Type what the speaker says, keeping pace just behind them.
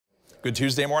Good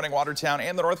Tuesday morning, Watertown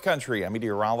and the North Country. I'm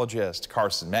meteorologist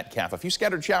Carson Metcalf. A few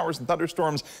scattered showers and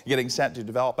thunderstorms getting set to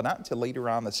develop, but not until later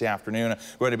on this afternoon.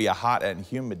 Going to be a hot and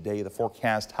humid day. The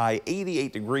forecast high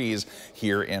 88 degrees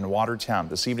here in Watertown.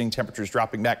 This evening, temperatures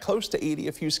dropping back close to 80.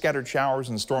 A few scattered showers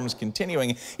and storms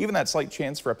continuing. Even that slight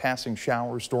chance for a passing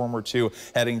shower storm or two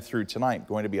heading through tonight.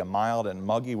 Going to be a mild and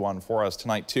muggy one for us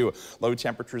tonight, too. Low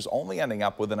temperatures only ending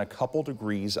up within a couple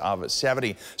degrees of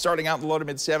 70. Starting out in the low to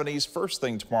mid 70s first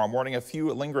thing tomorrow morning. A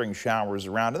few lingering showers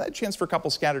around, and that chance for a couple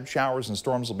scattered showers and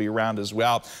storms will be around as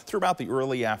well throughout the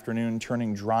early afternoon,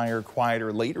 turning drier,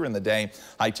 quieter later in the day.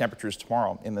 High temperatures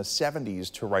tomorrow in the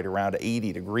 70s to right around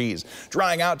 80 degrees.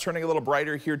 Drying out, turning a little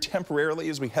brighter here temporarily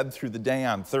as we head through the day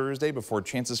on Thursday before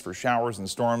chances for showers and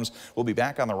storms will be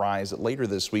back on the rise later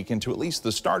this week into at least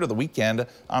the start of the weekend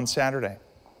on Saturday.